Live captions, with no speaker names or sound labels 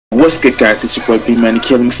What's good, guys? It's your boy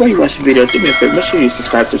BmanDaKilla. Before you watch the video, do me a favor, make sure you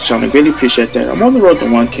subscribe to the channel. Really appreciate that. I'm on the road to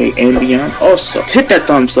 1K and beyond. Also, hit that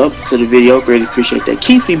thumbs up to the video. Greatly appreciate that.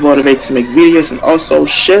 Keeps me motivated to make videos, and also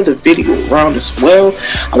share the video around as well.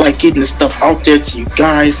 I like getting this stuff out there to you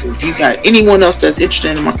guys. If you got anyone else that's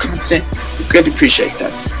interested in my content, we greatly appreciate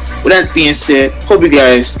that. With that being said, hope you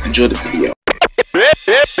guys enjoy the video.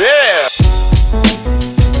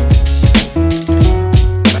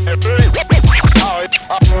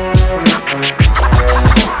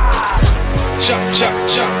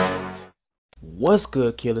 What's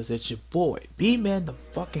good, killers? It's your boy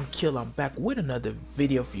BmanDaKilla. I'm back with another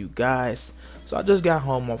video for you guys. So I just got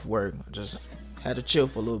home off work. I just had to chill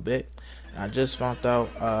for a little bit. And I just found out,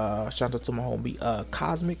 shout out to my homie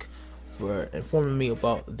Cosmic for informing me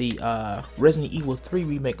about the Resident Evil 3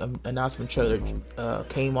 remake announcement trailer.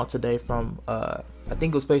 Came out today from I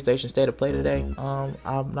think it was PlayStation State of Play today.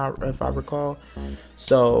 I'm not, if I recall.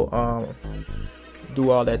 So do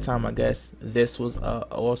all that time, I guess this was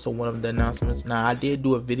also one of the announcements. Now I did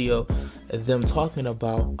do a video of them talking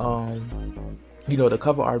about you know, the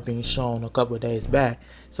cover art being shown a couple of days back.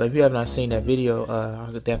 So if you have not seen that video, I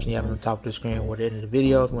will definitely have it on top of the screen or the end of the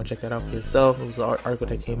video if you want to check that out for yourself. It was an article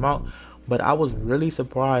that came out, but I was really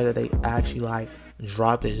surprised that they actually like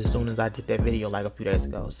dropped it as soon as I did that video like a few days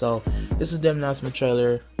ago. So this is the announcement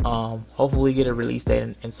trailer. Hopefully get a release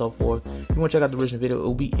date and so forth. If you want to check out the original video, it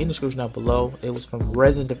will be in the description down below. It was from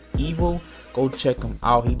Resident Evil. Go check him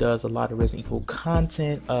out. He does a lot of Resident Evil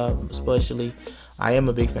content, especially I am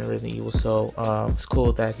a big fan of Resident Evil, so it's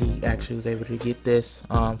cool that he actually was able to get this.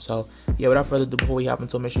 So yeah, without further ado, before we hop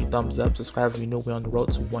into it, make sure you thumbs up, subscribe if you know we're on the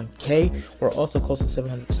road to 1K. We're also close to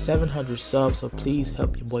 700 subs, so please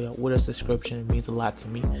help your boy out with a subscription. It means a lot to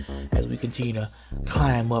me as we continue to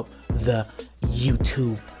climb up the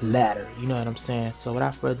YouTube ladder. You know what I'm saying? So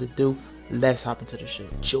without further ado, let's hop into the shit.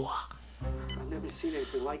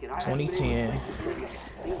 2010.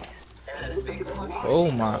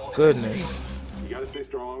 Oh my goodness. You gotta stay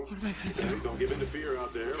strong. Don't give in to fear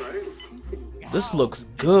out there, right? This looks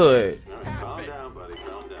good. Right, calm down, buddy.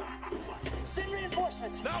 Calm down. Send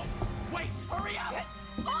reinforcements. No, wait, hurry up.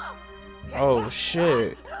 Oh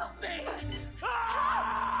shit.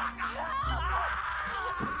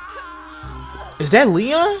 Is that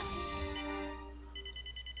Leon?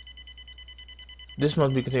 This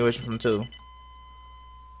must be continuation from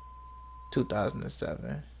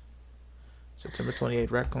 2007. September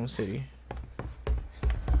 28th, Raccoon City.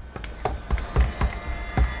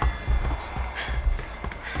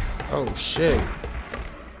 Oh shit.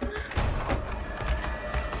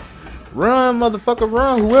 Run, motherfucker,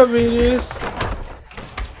 run, whoever it is.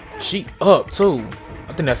 She up too.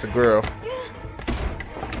 I think that's a girl.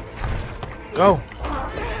 Go.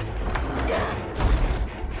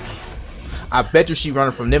 I bet you she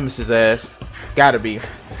running from Nemesis ass. Gotta be.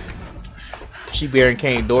 She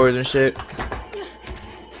barricading doors and shit.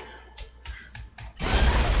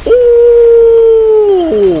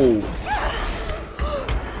 Ooh.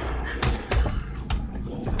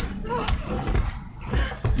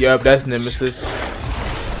 Yep, that's Nemesis.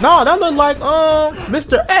 No, that look like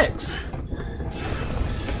Mr. X.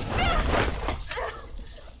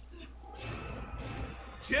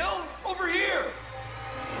 Jill, over here.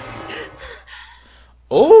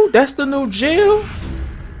 Oh, that's the new Jill.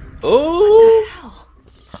 Oh.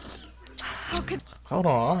 Hold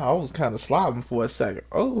on, I was kind of slobbing for a second.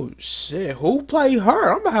 Oh shit, who played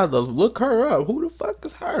her? I'm gonna have to look her up. Who the fuck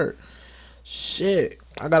is her? Shit,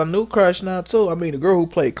 I got a new crush now too. I mean, the girl who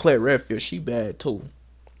played Claire Redfield, she bad too.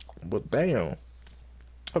 But damn,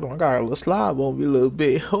 hold on, I got a little slob on me a little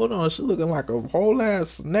bit. Hold on, she looking like a whole ass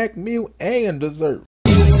snack meal and dessert.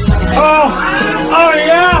 Oh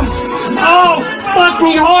yeah! Oh, fuck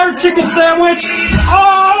me hard, chicken sandwich!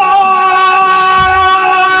 Oh!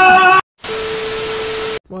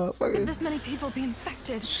 Motherfucker. This many people be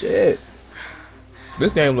infected. Shit.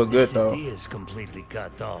 This game look good though. City is completely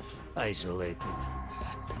cut off, isolated.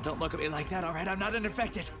 Don't look at me like that, alright? I'm not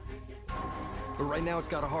infected. But right now it's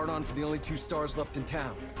got a hard-on for the only 2 stars left in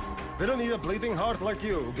town. They don't need a bleeding heart like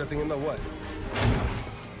you getting in the way.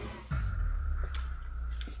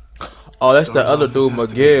 Oh, that's the other dude,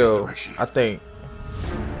 Miguel, I think.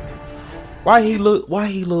 Why he look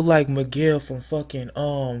like Miguel from fucking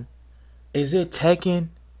is it Tekken?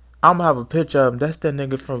 I'm gonna have a picture of him. That's that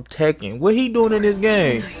nigga from Tekken. What he doing in this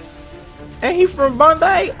game? Ain't he from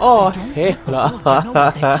Bandai? Oh hell no.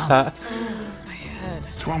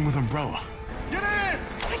 What's wrong with Umbrella? Get in!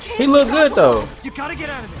 He look good though. You gotta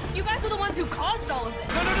get out of there. You guys are the ones who caused all of this.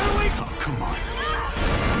 No, wait! Oh, come on.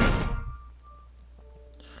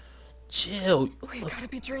 Chill. We've gotta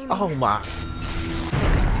be dreaming. Oh my.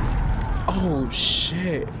 Oh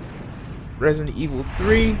shit. Resident Evil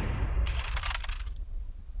 3.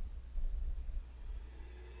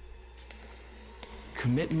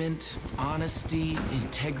 Commitment, honesty,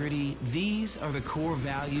 integrity, these are the core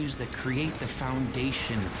values that create the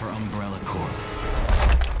foundation for Umbrella Corp.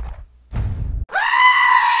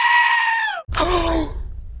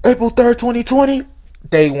 April 3rd, 2020.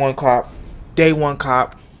 Day one cop. Day one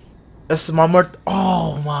cop. That's my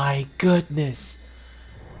oh my goodness.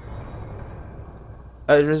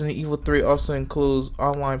 Resident Evil 3 also includes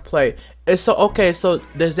online play. And so, okay, so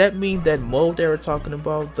does that mean that mode they were talking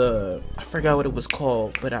about, I forgot what it was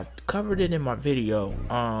called, but I covered it in my video.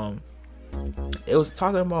 It was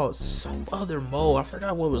talking about some other mode. I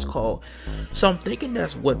forgot what it was called. So I'm thinking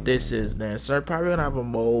that's what this is then. So they're probably gonna have a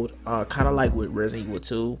mode, kind of like with Resident Evil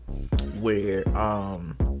 2, where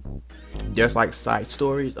there's like side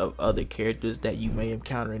stories of other characters that you may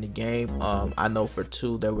encounter in the game. I know for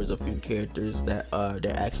 2 there was a few characters that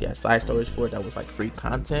they actually had side stories for that was like free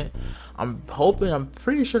content. I'm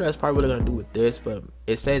pretty sure that's probably what they're gonna do with this, but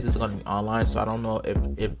it says it's gonna be online, so I don't know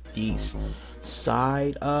if these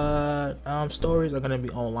side stories are gonna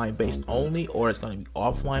be online based only, or it's gonna be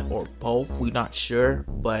offline, or both. We're not sure,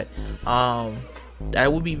 but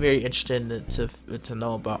that would be very interesting to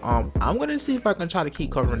know about. I'm gonna see if I can try to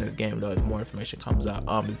keep covering this game though as more information comes out.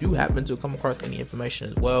 If you happen to come across any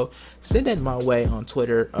information as well, send that my way on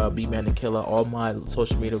Twitter, BmanDaKilla. All my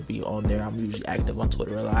social media will be on there. I'm usually active on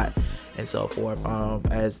Twitter a lot and so forth.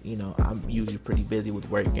 As you know, I'm usually pretty busy with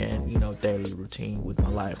work and daily routine with my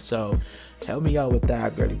life. So help me out with that. I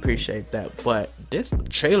greatly appreciate that. But this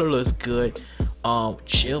trailer looks good.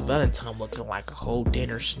 Jill Valentine looking like a whole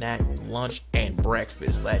dinner, snack, lunch, and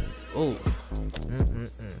breakfast. Like, oh,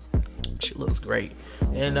 she looks great.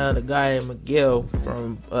 And the guy Miguel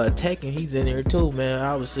from Tekken, he's in here too, man.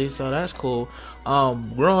 Obviously, so that's cool.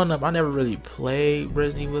 Growing up, I never really played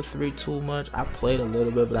Resident Evil 3 too much. I played a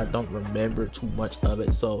little bit, but I don't remember too much of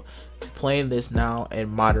it. So playing this now in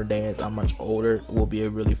modern day, as I'm much older, will be a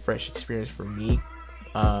really fresh experience for me.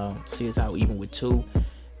 See as how even with 2.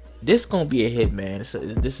 This is gonna be a hit, man. So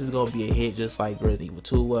this is gonna be a hit just like Resident Evil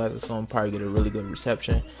 2 was. It's gonna probably get a really good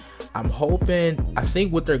reception. I'm hoping, I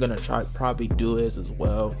think what they're gonna probably do is as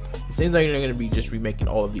well, it seems like they're gonna be just remaking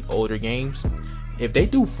all of the older games. If they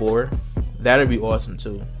do 4, that'd be awesome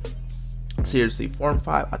too. Seriously, 4 and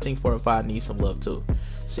 5, I think 4 and 5 need some love too.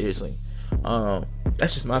 Seriously.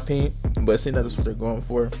 That's just my opinion, but it seems like that's what they're going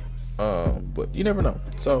for. But you never know.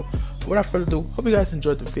 So without further ado, hope you guys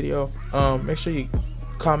enjoyed the video. Make sure you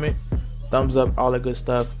comment, thumbs up, all that good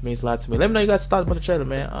stuff. Means a lot to me. Let me know you guys thought about the trailer,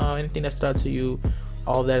 man. Anything that stood out to you,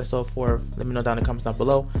 all that and so forth, let me know down in the comments down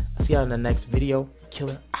below. I'll see y'all in the next video.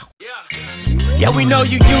 Killer out. Yeah, we know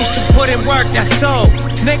you used to put in work, that's so.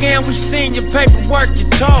 Nigga, and we seen your paperwork, you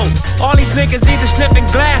told. All these niggas either sniffing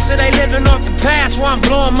glass or they living off the past, while I'm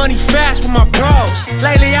blowing money fast with my bros.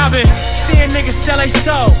 Lately I've been seeing niggas sell they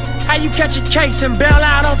soul. How you catch a case and bail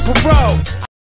out on parole?